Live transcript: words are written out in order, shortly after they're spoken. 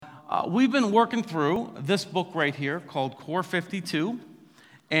We've been working through this book right here called Core 52,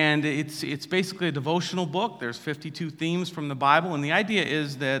 and it's basically a devotional book. There's 52 themes from the Bible, and the idea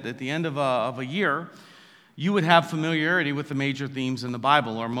is that at the end of a year, you would have familiarity with the major themes in the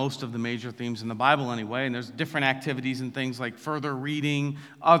Bible, or most of the major themes in the Bible anyway, and there's different activities and things like further reading,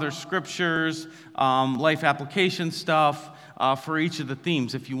 other scriptures, life application stuff for each of the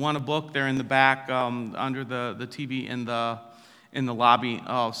themes. If you want a book, they're in the back under the TV in the lobby,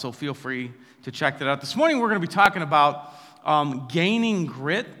 so feel free to check that out. This morning we're going to be talking about gaining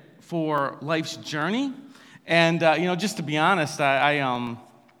grit for life's journey, and just to be honest, I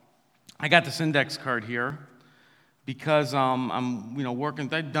got this index card here because I'm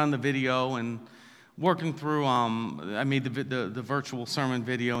working. I've done the video and working through. I made the virtual sermon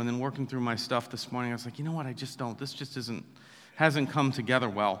video, and then working through my stuff this morning. I was like, you know what? This just hasn't come together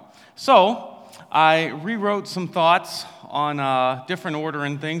well. So I rewrote some thoughts on different order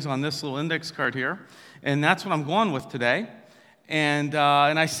and things on this little index card here, and that's what I'm going with today. And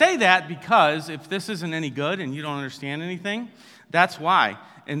I say that because if this isn't any good and you don't understand anything, that's why.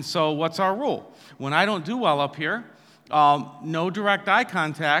 And so what's our rule? When I don't do well up here, no direct eye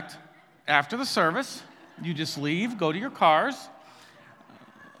contact after the service. You just leave, go to your cars,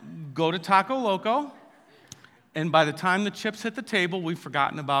 go to Taco Loco, and by the time the chips hit the table, we've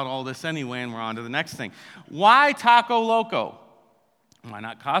forgotten about all this anyway, and we're on to the next thing. Why Taco Loco? Why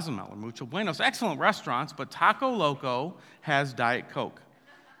not Cozumel or Mucho Buenos? Excellent restaurants, but Taco Loco has Diet Coke.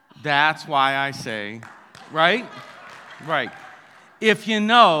 That's why I say, right? Right. If you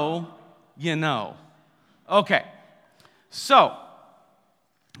know, you know. Okay. So,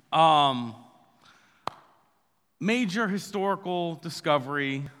 major historical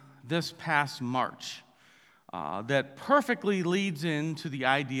discovery this past March. That perfectly leads into the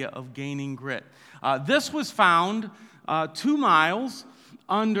idea of gaining grit. This was found 2 miles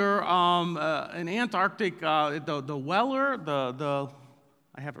under an Antarctic, the Weller,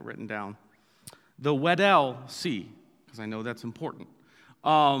 I have it written down, the Weddell Sea, because I know that's important,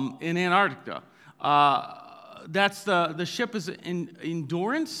 in Antarctica. That's the ship is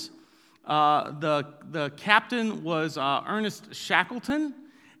Endurance. The captain was Ernest Shackleton,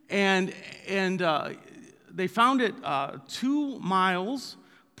 and they found it 2 miles,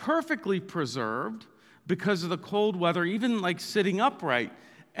 perfectly preserved because of the cold weather, even like sitting upright.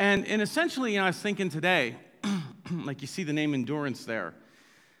 And essentially, I was thinking today, like you see the name Endurance there,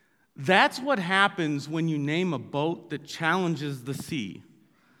 that's what happens when you name a boat that challenges the sea.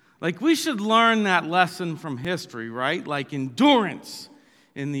 Like we should learn that lesson from history, right? Like Endurance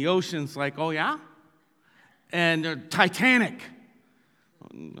in the oceans, like, oh yeah? And Titanic.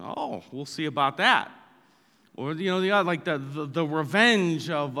 Oh, we'll see about that. Or like the Revenge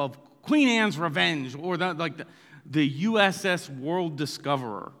of Queen Anne's Revenge, or the USS World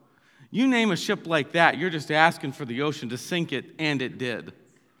Discoverer. You name a ship like that, you're just asking for the ocean to sink it, and it did.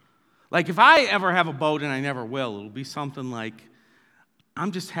 Like if I ever have a boat, and I never will, it'll be something like,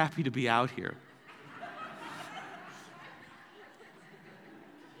 I'm just happy to be out here.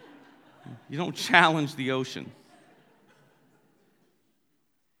 You don't challenge the ocean.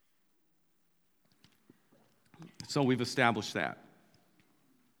 So we've established that.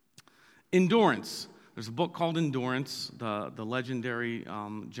 Endurance. There's a book called Endurance, the legendary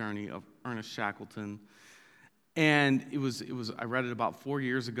journey of Ernest Shackleton. And it was I read it about 4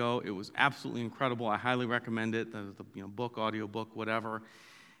 years ago. It was absolutely incredible. I highly recommend it. The book, audio book, whatever.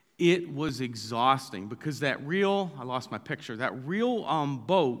 It was exhausting because I lost my picture. That real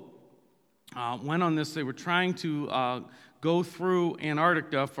boat went on this. They were trying to go through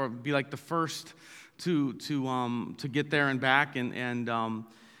Antarctica be like the first to get there and back,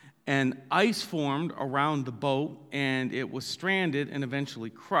 and ice formed around the boat, and it was stranded and eventually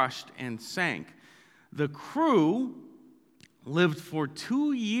crushed and sank. The crew lived for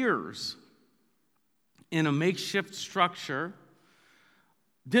 2 years in a makeshift structure,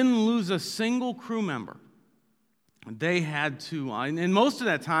 didn't lose a single crew member. They had to, and most of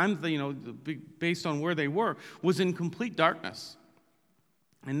that time, based on where they were, was in complete darkness.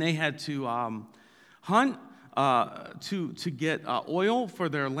 And they had to hunt to get oil for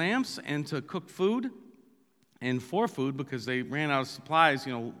their lamps and to cook food and for food because they ran out of supplies,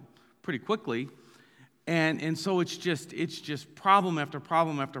 pretty quickly. And so it's just problem after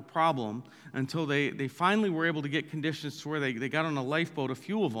problem after problem until they finally were able to get conditions to where they got on a lifeboat, a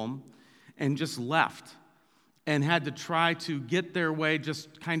few of them, and just left and had to try to get their way,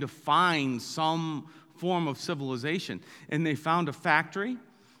 just kind of find some form of civilization. And they found a factory,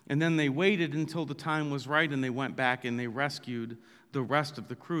 and then they waited until the time was right, and they went back and they rescued the rest of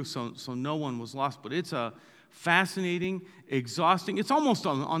the crew, so no one was lost. But it's a fascinating, exhausting. It's almost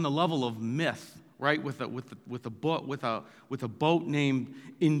on the level of myth, right? With a boat named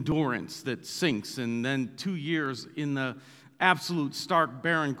Endurance that sinks, and then 2 years in the absolute stark,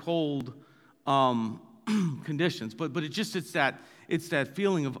 barren, cold conditions. But it's that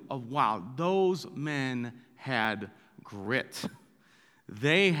feeling of wow, those men had grit.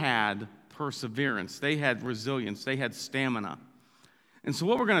 They had perseverance. They had resilience. They had stamina. And so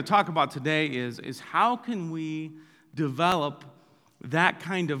what we're going to talk about today is how can we develop that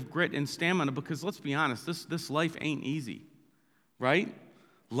kind of grit and stamina? Because let's be honest, this life ain't easy, right?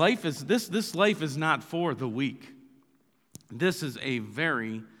 This life is not for the weak. This is a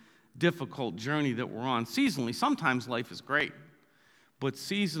very difficult journey that we're on. Seasonally, sometimes life is great, but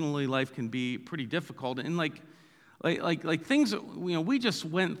seasonally life can be pretty difficult. And like things, we just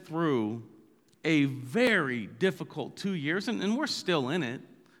went through a very difficult 2 years, and we're still in it.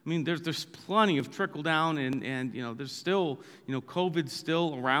 I mean, there's plenty of trickle down, and there's still, COVID's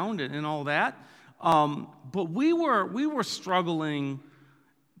still around and all that. But we were struggling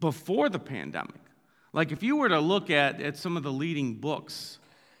before the pandemic. Like if you were to look at some of the leading books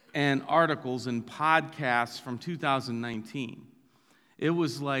and articles and podcasts from 2019, it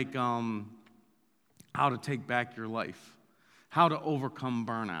was like how to take back your life, how to overcome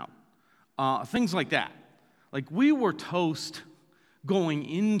burnout. Things like that. Like we were toast going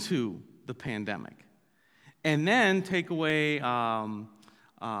into the pandemic. And then take away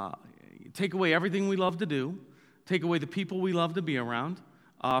everything we love to do, take away the people we love to be around,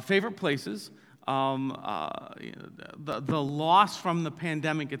 favorite places, the loss from the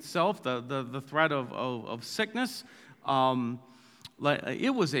pandemic itself, the threat of sickness.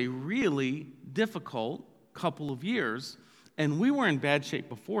 It was a really difficult couple of years, and we were in bad shape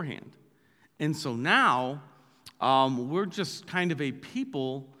beforehand. And so now, we're just kind of a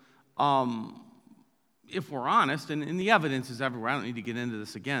people, if we're honest, and the evidence is everywhere. I don't need to get into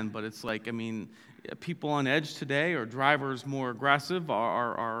this again, but it's like, people on edge today, are drivers more aggressive,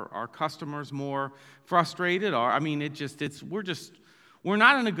 are customers more frustrated, we're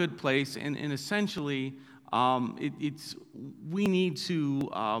not in a good place, and essentially, we need to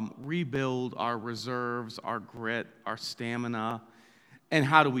rebuild our reserves, our grit, our stamina, and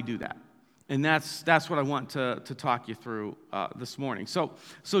how do we do that? And that's what I want to talk you through this morning. So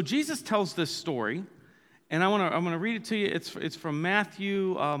Jesus tells this story, and I'm gonna read it to you. It's from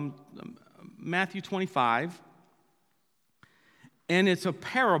Matthew 25, and it's a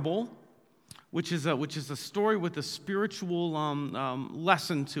parable, which is a story with a spiritual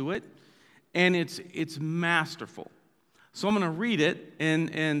lesson to it, and it's masterful. So I'm going to read it,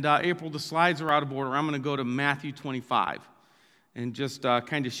 and April, the slides are out of order. I'm going to go to Matthew 25. And just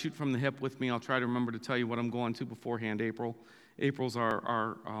kind of shoot from the hip with me. I'll try to remember to tell you what I'm going to beforehand, April. April's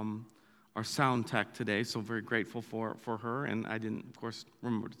our sound tech today, so very grateful for her. And I didn't, of course,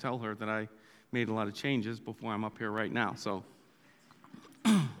 remember to tell her that I made a lot of changes before I'm up here right now. So,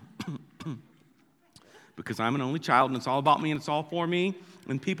 because I'm an only child, and it's all about me, and it's all for me,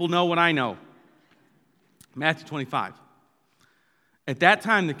 and people know what I know. Matthew 25. At that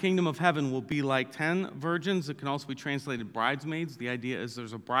time, the kingdom of heaven will be like 10 virgins. It can also be translated bridesmaids. The idea is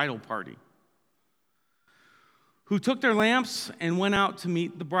there's a bridal party, who took their lamps and went out to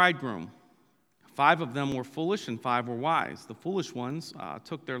meet the bridegroom. 5 of them were foolish and 5 were wise. The foolish ones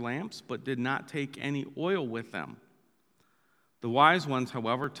took their lamps but did not take any oil with them. The wise ones,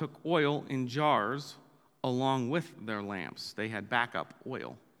 however, took oil in jars along with their lamps. They had backup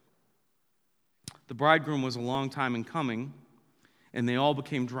oil. The bridegroom was a long time in coming, and they all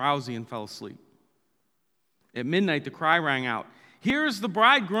became drowsy and fell asleep. At midnight, the cry rang out, "Here's the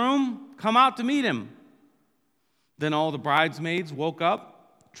bridegroom, come out to meet him." Then all the bridesmaids woke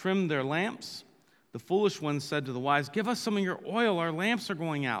up, trimmed their lamps. The foolish ones said to the wise, "Give us some of your oil, our lamps are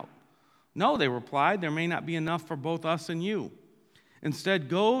going out." "No," they replied, "there may not be enough for both us and you. Instead,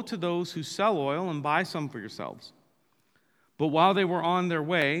 go to those who sell oil and buy some for yourselves." But while they were on their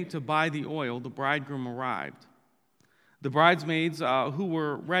way to buy the oil, the bridegroom arrived. The bridesmaids who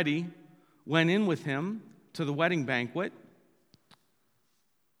were ready went in with him to the wedding banquet.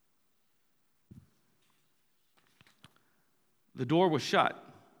 The door was shut.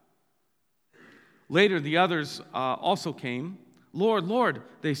 Later, the others also came. "Lord, Lord,"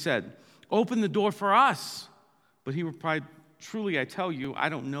 they said, "open the door for us." But he replied, "Truly, I tell you, I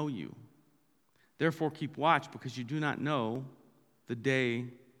don't know you. Therefore, keep watch, because you do not know the day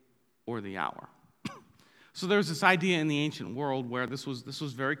or the hour." So there's this idea in the ancient world where this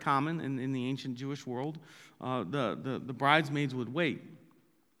was very common in the ancient Jewish world. The bridesmaids would wait,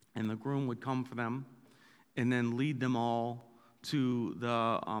 and the groom would come for them, and then lead them all to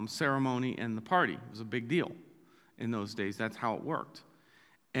the ceremony and the party. It was a big deal. in those days. That's how it worked.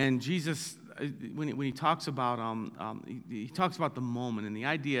 And Jesus, when he talks about he talks about the moment, and the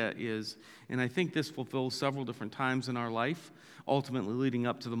idea is, and I think this fulfills several different times in our life, ultimately leading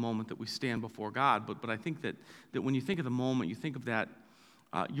up to the moment that we stand before God. But I think that when you think of the moment, you think of that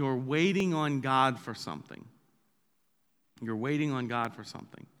you're waiting on God for something. You're waiting on God for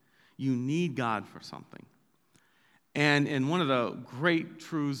something. You need God for something. And one of the great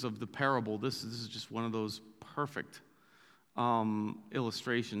truths of the parable, this is just one of those perfect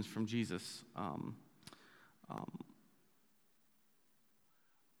illustrations from Jesus.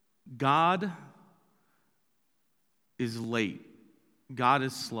 God is late. God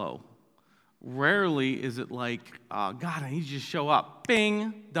is slow. Rarely is it like, God, I need you to show up.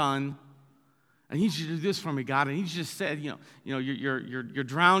 Bing, done. I need you to do this for me, God. And he just said, you're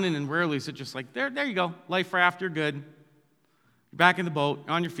drowning, and rarely is it just like, there you go. Life raft, you're good. You're back in the boat,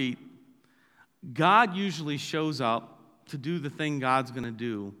 on your feet. God usually shows up to do the thing God's going to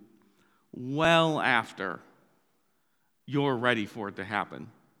do well after you're ready for it to happen.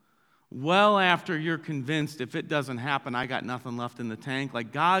 Well after you're convinced if it doesn't happen, I got nothing left in the tank.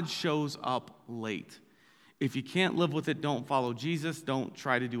 Like, God shows up late. If you can't live with it, don't follow Jesus. Don't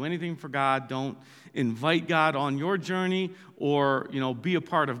try to do anything for God. Don't invite God on your journey or, be a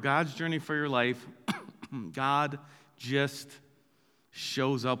part of God's journey for your life. God just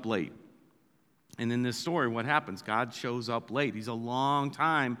shows up late. And in this story, what happens? God shows up late. He's a long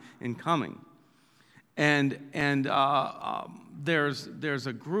time in coming. And there's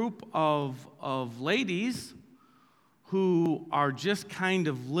a group of ladies who are just kind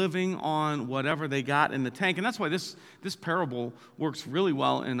of living on whatever they got in the tank. And that's why this parable works really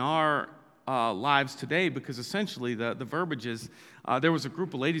well in our lives today, because essentially the verbiage is there was a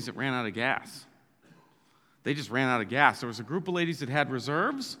group of ladies that ran out of gas. They just ran out of gas. There was a group of ladies that had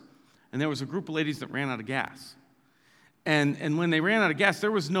reserves, and there was a group of ladies that ran out of gas. And when they ran out of gas,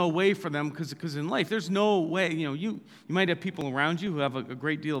 there was no way for them, because in life, there's no way, you might have people around you who have a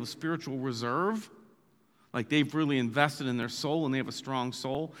great deal of spiritual reserve, like they've really invested in their soul and they have a strong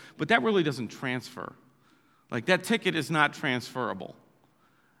soul, but that really doesn't transfer. Like, that ticket is not transferable.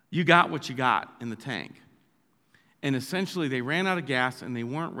 You got what you got in the tank. And essentially, they ran out of gas and they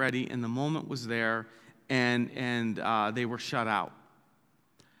weren't ready, and the moment was there, and they were shut out.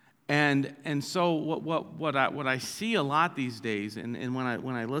 And so what I see a lot these days, and when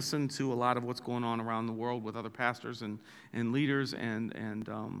I listen to a lot of what's going on around the world with other pastors and leaders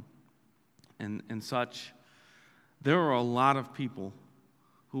and such, there are a lot of people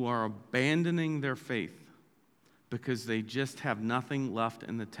who are abandoning their faith because they just have nothing left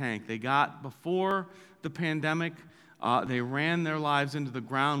in the tank. They got, before the pandemic, they ran their lives into the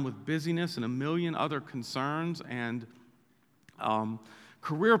ground with busyness and a million other concerns and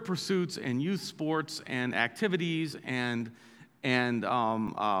career pursuits and youth sports and activities and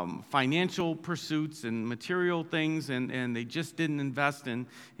financial pursuits and material things, and they just didn't invest in,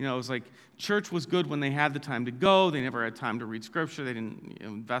 it was like church was good when they had the time to go. They never had time to read scripture. They didn't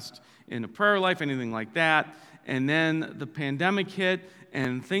invest in a prayer life, anything like that. And then the pandemic hit,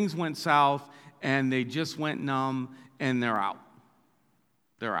 and things went south, and they just went numb, and they're out.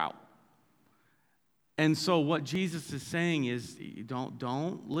 They're out. And so what Jesus is saying is,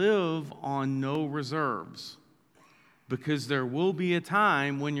 don't live on no reserves, because there will be a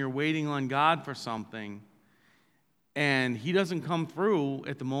time when you're waiting on God for something and he doesn't come through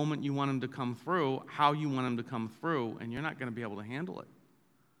at the moment you want him to come through, how you want him to come through, and you're not going to be able to handle it.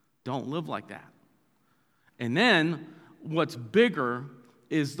 Don't live like that. And then what's bigger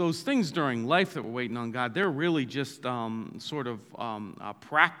is those things during life that we're waiting on God, they're really just sort of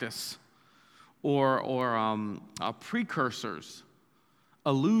practice or precursors,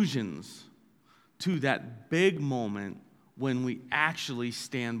 illusions to that big moment when we actually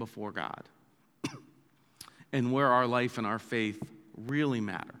stand before God and where our life and our faith really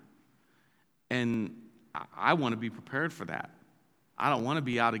matter. And I want to be prepared for that. I don't want to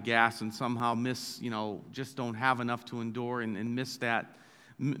be out of gas and somehow miss, just don't have enough to endure and miss that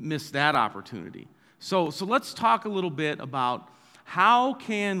opportunity. So let's talk a little bit about how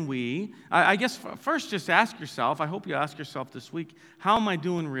can we, I guess first just ask yourself, I hope you ask yourself this week, how am I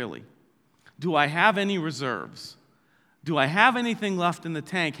doing really? Do I have any reserves? Do I have anything left in the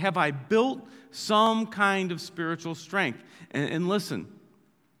tank? Have I built some kind of spiritual strength? And listen,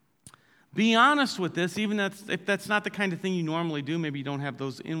 be honest with this, even if that's not the kind of thing you normally do. Maybe you don't have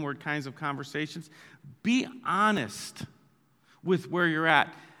those inward kinds of conversations. Be honest with where you're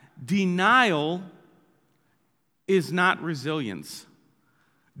at. Denial is not resilience.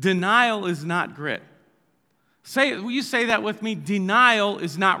 Denial is not grit. Will you say that with me? Denial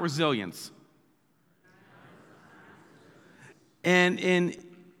is not resilience. And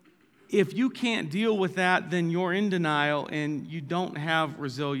if you can't deal with that, then you're in denial and you don't have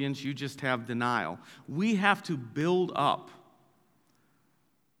resilience, you just have denial. We have to build up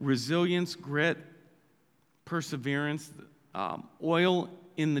resilience, grit, perseverance, oil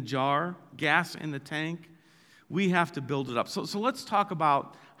in the jar, gas in the tank. We have to build it up. So let's talk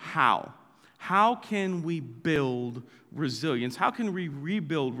about how. How can we build resilience? How can we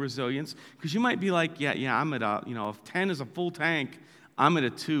rebuild resilience? Because you might be like, yeah, I'm at a, if 10 is a full tank, I'm at a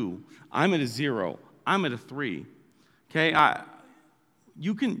 2. I'm at a 0. I'm at a 3. Okay,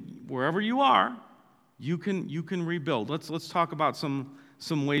 you can, wherever you are, you can rebuild. Let's talk about some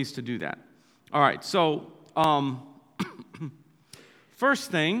ways to do that. All right, so first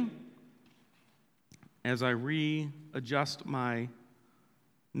thing, as I readjust my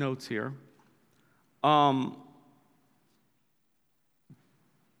notes here,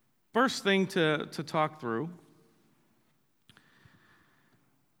 first thing to talk through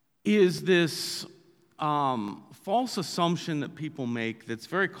is this false assumption that people make that's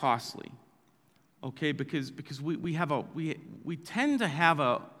very costly. Okay, because we tend to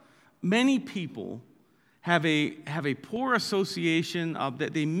have many people have a poor association of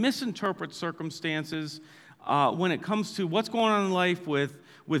that they misinterpret circumstances when it comes to what's going on in life with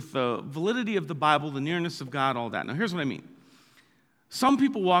the validity of the Bible, the nearness of God, all that. Now, here's what I mean. Some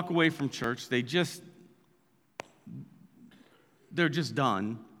people walk away from church, they're just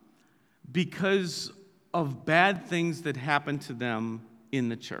done because of bad things that happen to them in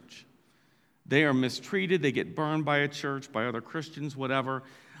the church. They are mistreated, they get burned by a church, by other Christians, whatever.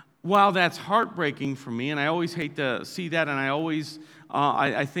 While that's heartbreaking for me, and I always hate to see that, and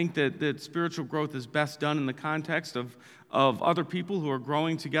I think that spiritual growth is best done in the context of other people who are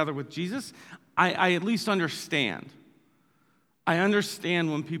growing together with Jesus, I at least understand. I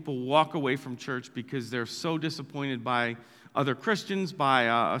understand when people walk away from church because they're so disappointed by other Christians, by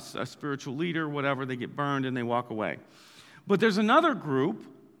a spiritual leader, whatever, they get burned and they walk away. But there's another group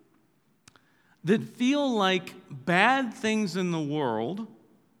that feel like bad things in the world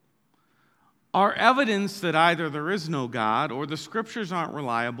are evidence that either there is no God, or the scriptures aren't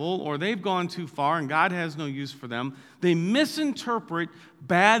reliable, or they've gone too far and God has no use for them. They misinterpret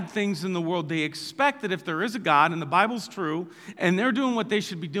bad things in the world. They expect that if there is a God and the Bible's true and they're doing what they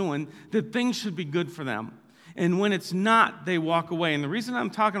should be doing, that things should be good for them. And when it's not, they walk away. And the reason I'm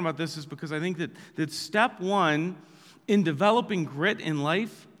talking about this is because I think that step one in developing grit in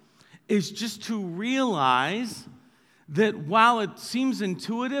life is just to realize that while it seems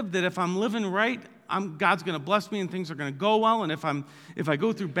intuitive that if I'm living right, God's going to bless me and things are going to go well, and if I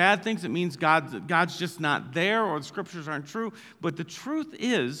go through bad things, it means God's just not there or the scriptures aren't true. But the truth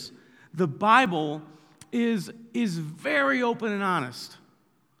is, the Bible is very open and honest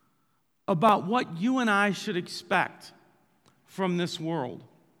about what you and I should expect from this world.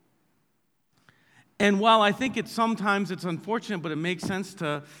 And while I think sometimes it's unfortunate, but it makes sense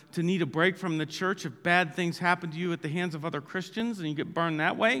to need a break from the church if bad things happen to you at the hands of other Christians and you get burned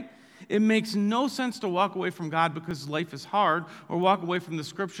that way, it makes no sense to walk away from God because life is hard or walk away from the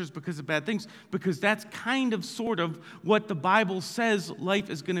scriptures because of bad things, because that's kind of sort of what the Bible says life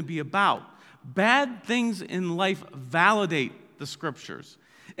is going to be about. Bad things in life validate the scriptures,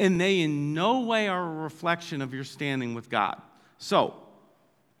 and they in no way are a reflection of your standing with God. So,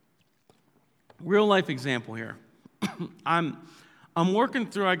 real life example here. I'm working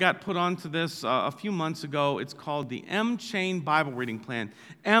through, I got put onto this a few months ago. It's called the M-Chain Bible Reading Plan.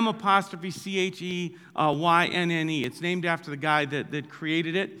 M''CHEYNNE. It's named after the guy that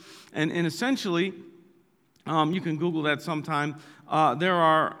created it. And essentially, you can Google that sometime. There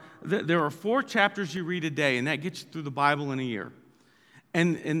are 4 chapters you read a day, and that gets you through the Bible in a year.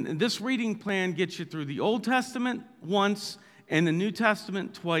 And this reading plan gets you through the Old Testament once and the New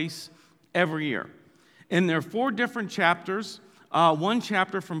Testament twice every year. And there are 4 different chapters, one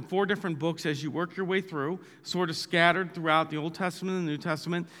chapter from 4 different books as you work your way through, sort of scattered throughout the Old Testament and the New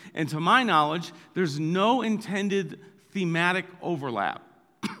Testament. And to my knowledge, there's no intended thematic overlap.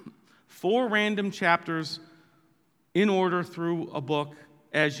 4 random chapters in order through a book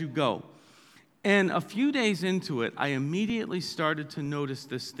as you go. And a few days into it, I immediately started to notice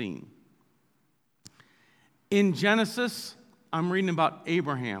this theme. In Genesis, I'm reading about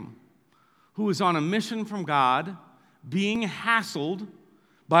Abraham, who is on a mission from God, being hassled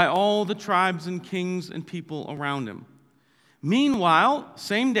by all the tribes and kings and people around him. Meanwhile,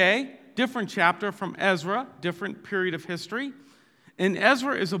 same day, different chapter from Ezra, different period of history. And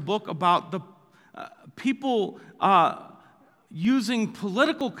Ezra is a book about the people using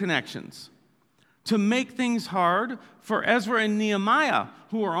political connections to make things hard for Ezra and Nehemiah,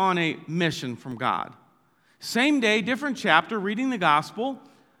 who are on a mission from God. Same day, different chapter, reading the gospel,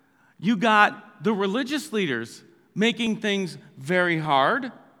 you got the religious leaders making things very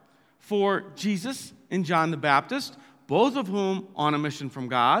hard for Jesus and John the Baptist, both of whom on a mission from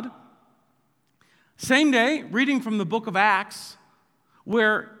God. Same day, reading from the book of Acts,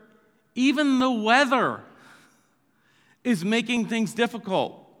 where even the weather is making things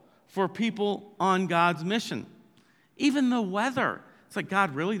difficult for people on God's mission. Even the weather. It's like,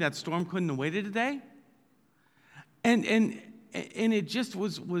 God, really? That storm couldn't have waited a day? And it just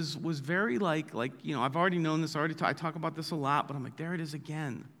was very like, I've already known this, I talk about this a lot, but I'm like, there it is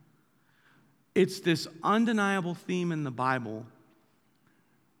again. It's this undeniable theme in the Bible.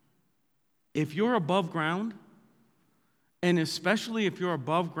 If you're above ground, and especially if you're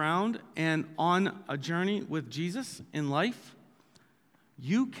above ground and on a journey with Jesus in life,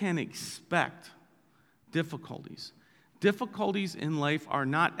 you can expect difficulties. Difficulties in life are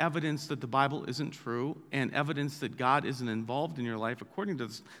not evidence that the Bible isn't true and evidence that God isn't involved in your life. According to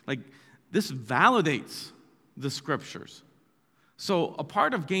this, this validates the Scriptures. So a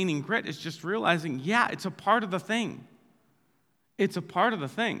part of gaining grit is just realizing, it's a part of the thing. It's a part of the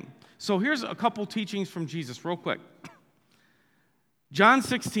thing. So here's a couple teachings from Jesus real quick. John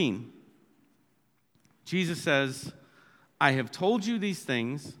 16, Jesus says, I have told you these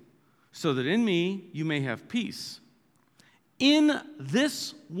things so that in me you may have peace. In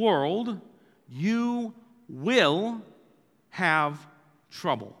this world you will have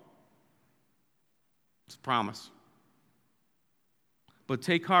trouble. It's a promise. But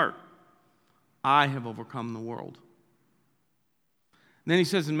take heart, I have overcome the world. And then he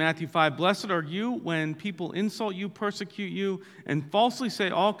says in Matthew 5, blessed are you when people insult you, persecute you, and falsely say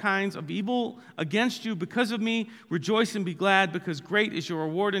all kinds of evil against you because of me. Rejoice and be glad, because great is your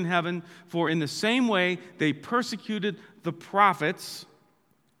reward in heaven. For in the same way they persecuted the prophets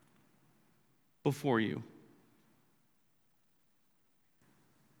before you.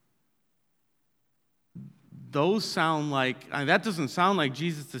 Those sound like, that doesn't sound like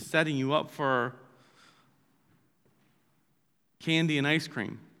Jesus is setting you up for candy and ice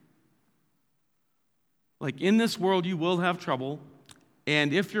cream. Like, in this world you will have trouble,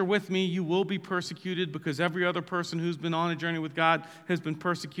 and if you're with me, you will be persecuted, because every other person who's been on a journey with God has been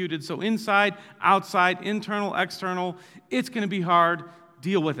persecuted. So inside, outside, internal, external, it's going to be hard.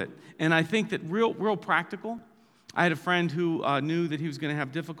 Deal with it. And I think that real practical. I had a friend who knew that he was going to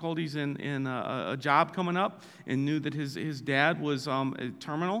have difficulties in a job coming up, and knew that his dad was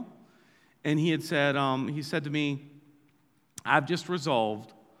terminal. And he said to me, I've just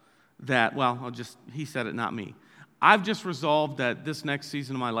resolved that, he said it, not me. I've just resolved that this next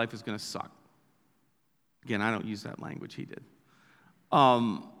season of my life is going to suck. Again, I don't use that language, he did.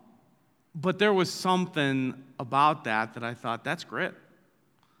 But there was something about that I thought, that's grit.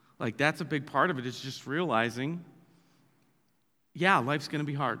 Like, that's a big part of it, is just realizing, life's going to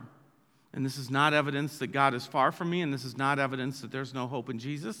be hard. And this is not evidence that God is far from me, and this is not evidence that there's no hope in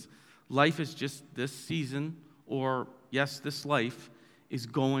Jesus. Life is just this season, or yes, this life is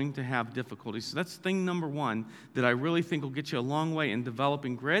going to have difficulties. So that's thing number one that I really think will get you a long way in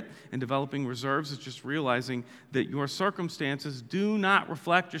developing grit and developing reserves, is just realizing that your circumstances do not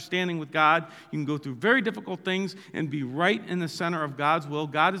reflect your standing with God. You can go through very difficult things and be right in the center of God's will.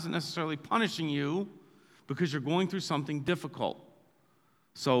 God isn't necessarily punishing you because you're going through something difficult.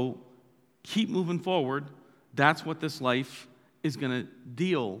 So keep moving forward. That's what this life is going to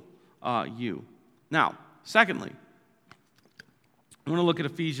deal you. Now, secondly, I want to look at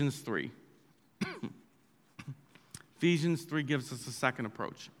Ephesians 3. Ephesians 3 gives us a second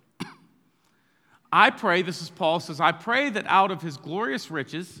approach. I pray, this is Paul says, I pray that out of his glorious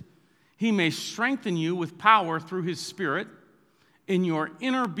riches he may strengthen you with power through his Spirit in your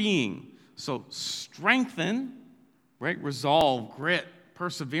inner being. So strengthen, right? Resolve, grit,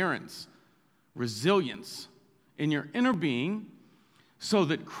 perseverance, resilience in your inner being, so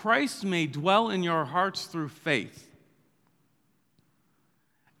that Christ may dwell in your hearts through faith.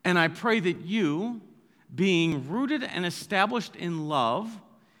 And I pray that you, being rooted and established in love,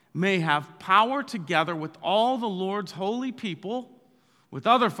 may have power together with all the Lord's holy people, with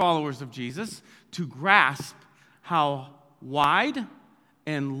other followers of Jesus, to grasp how wide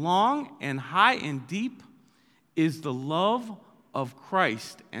and long and high and deep is the love of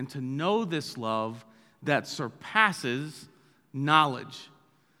Christ, and to know this love that surpasses knowledge,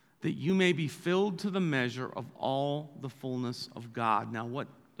 that you may be filled to the measure of all the fullness of God. Now, what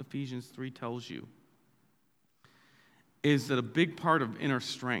Ephesians 3 tells you is that a big part of inner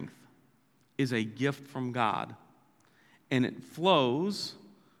strength is a gift from God, and it flows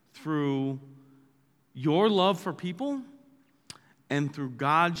through your love for people and through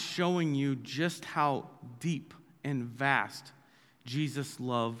God showing you just how deep and vast Jesus'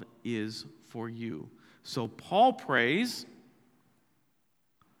 love is for you. So Paul prays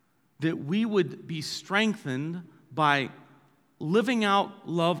that we would be strengthened by living out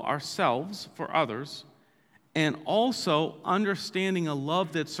love ourselves for others, and also understanding a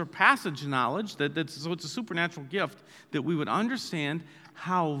love that surpasses knowledge, so it's a supernatural gift, that we would understand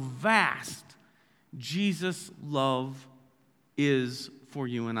how vast Jesus' love is for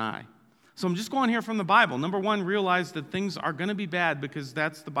you and I. So I'm just going here from the Bible. Number one, realize that things are going to be bad because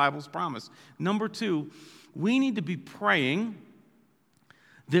that's the Bible's promise. Number two, we need to be praying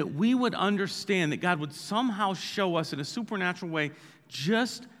that we would understand that God would somehow show us in a supernatural way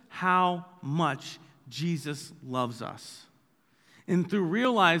just how much Jesus loves us. And through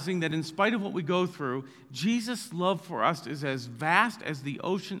realizing that in spite of what we go through, Jesus' love for us is as vast as the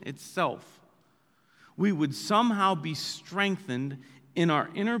ocean itself, we would somehow be strengthened in our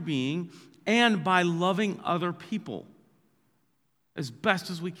inner being and by loving other people as best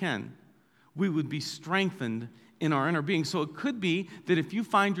as we can. We would be strengthened in our inner being. So it could be that if you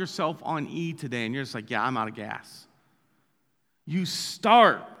find yourself on E today and you're just like, yeah, I'm out of gas, you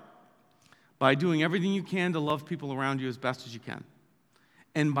start by doing everything you can to love people around you as best as you can.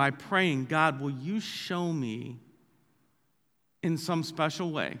 And by praying, God, will you show me in some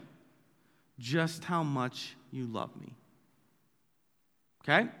special way just how much you love me?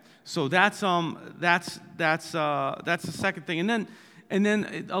 Okay? So that's the second thing. And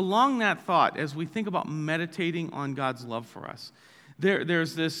then along that thought, as we think about meditating on God's love for us,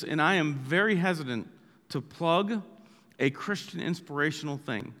 there's this, and I am very hesitant to plug a Christian inspirational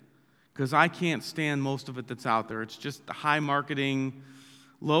thing, because I can't stand most of it that's out there. It's just high marketing,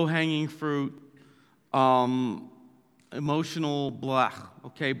 low-hanging fruit, emotional blah,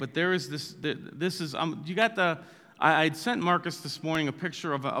 okay? But there is this is, you got the, I'd sent Marcus this morning a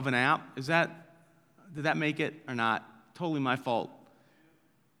picture of an app. Did that make it or not? Totally my fault.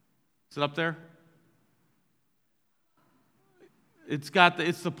 Is it up there? It's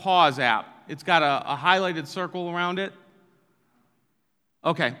the Pause app. It's got a highlighted circle around it.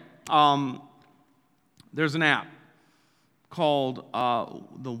 Okay. There's an app called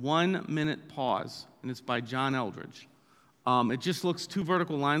the 1 Minute Pause, and it's by John Eldredge. It just looks two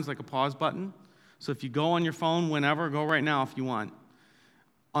vertical lines like a pause button. So if you go on your phone whenever, go right now if you want.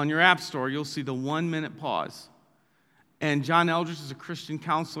 On your app store, you'll see the 1 Minute Pause. And John Eldredge is a Christian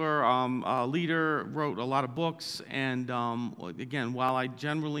counselor, leader, wrote a lot of books. And again, while I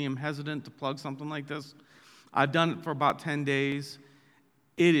generally am hesitant to plug something like this, I've done it for about 10 days.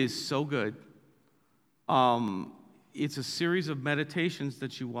 It is so good. It's a series of meditations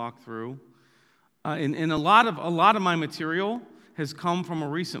that you walk through. And a lot of my material has come from a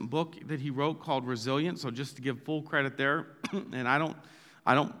recent book that he wrote called Resilient. So just to give full credit there, and I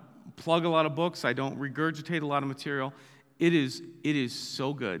don't plug a lot of books. I don't regurgitate a lot of material. It is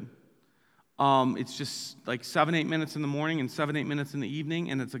so good. It's just like 7-8 minutes in the morning and 7-8 minutes in the evening,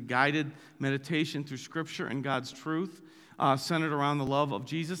 and it's a guided meditation through Scripture and God's truth, centered around the love of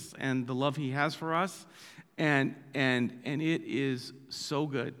Jesus and the love He has for us, and it is so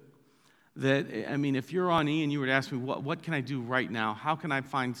good that, I mean, if you're on E and you would ask me what can I do right now, how can I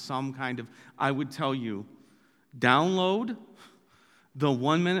find some kind of, I would tell you, download the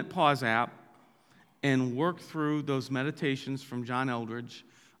 1 Minute Pause app and work through those meditations from John Eldredge.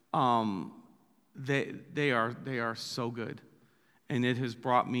 They are so good, and it has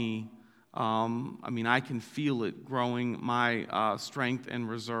brought me. I can feel it growing my strength and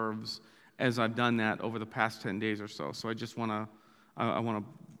reserves as I've done that over the past 10 days or so. So I just want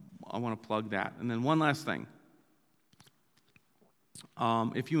to plug that. And then one last thing.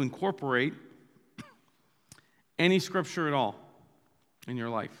 If you incorporate any scripture at all in your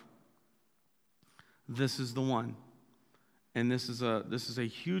life, this is the one. And this is a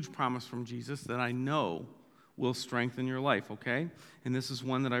huge promise from Jesus that I know will strengthen your life, okay? And this is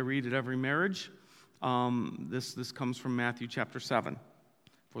one that I read at every marriage. This comes from Matthew chapter 7.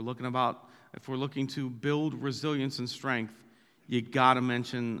 If we're looking to build resilience and strength, you got to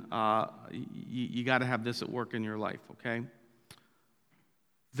mention, you got to have this at work in your life, okay?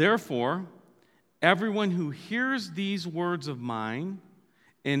 Therefore, everyone who hears these words of mine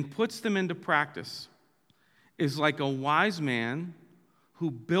and puts them into practice is like a wise man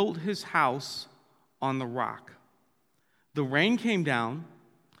who built his house on the rock. The rain came down,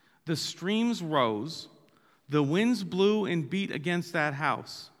 the streams rose, the winds blew and beat against that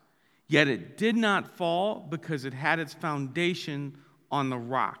house, yet it did not fall because it had its foundation on the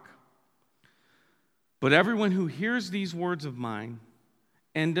rock. But everyone who hears these words of mine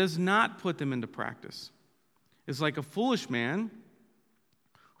and does not put them into practice is like a foolish man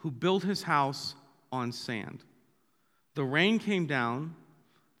who built his house on sand. The rain came down,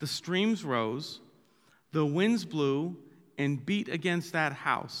 the streams rose, the winds blew and beat against that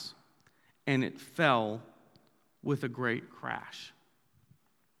house, and it fell with a great crash.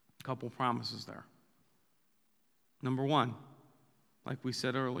 A couple promises there. Number one, like we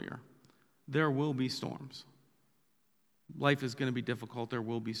said earlier, there will be storms. Life is going to be difficult. There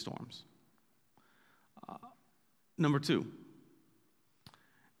will be storms. Number two,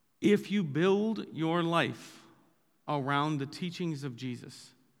 if you build your life around the teachings of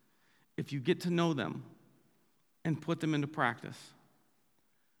Jesus, if you get to know them and put them into practice,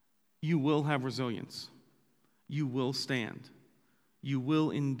 you will have resilience. You will stand. You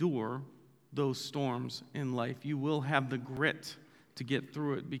will endure those storms in life. You will have the grit to get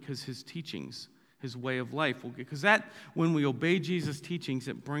through it because his teachings, his way of life will get, because that, when we obey Jesus' teachings,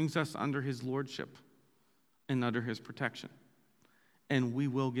 it brings us under his lordship and under his protection. And we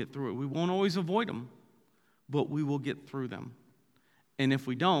will get through it. We won't always avoid them, but we will get through them. And if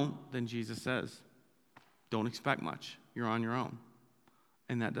we don't, then Jesus says, don't expect much. You're on your own.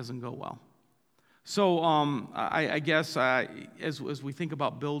 And that doesn't go well. So I guess as we think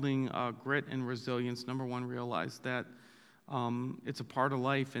about building grit and resilience, number one, realize that it's a part of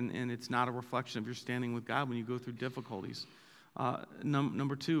life, and it's not a reflection of your standing with God when you go through difficulties.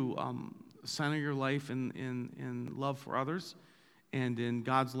 Number two, center your life in love for others and in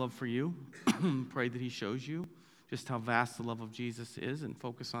God's love for you. Pray that he shows you just how vast the love of Jesus is, and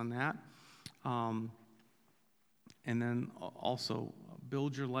focus on that. And then also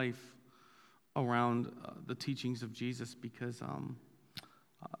build your life around the teachings of Jesus, because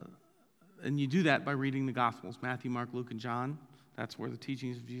and you do that by reading the Gospels, Matthew, Mark, Luke, and John. That's where the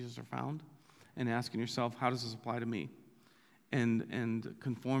teachings of Jesus are found. And asking yourself, how does this apply to me? And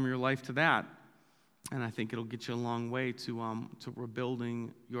conform your life to that. And I think it'll get you a long way to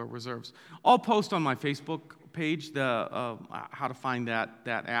rebuilding your reserves. I'll post on my Facebook page the how to find that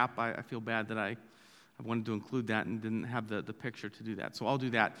app. I feel bad that I wanted to include that and didn't have the picture to do that. So I'll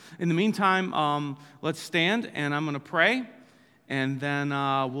do that. In the meantime, let's stand, and I'm going to pray. And then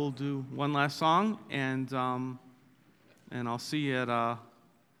we'll do one last song, and I'll see you at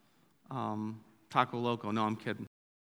Taco Loco. No, I'm kidding.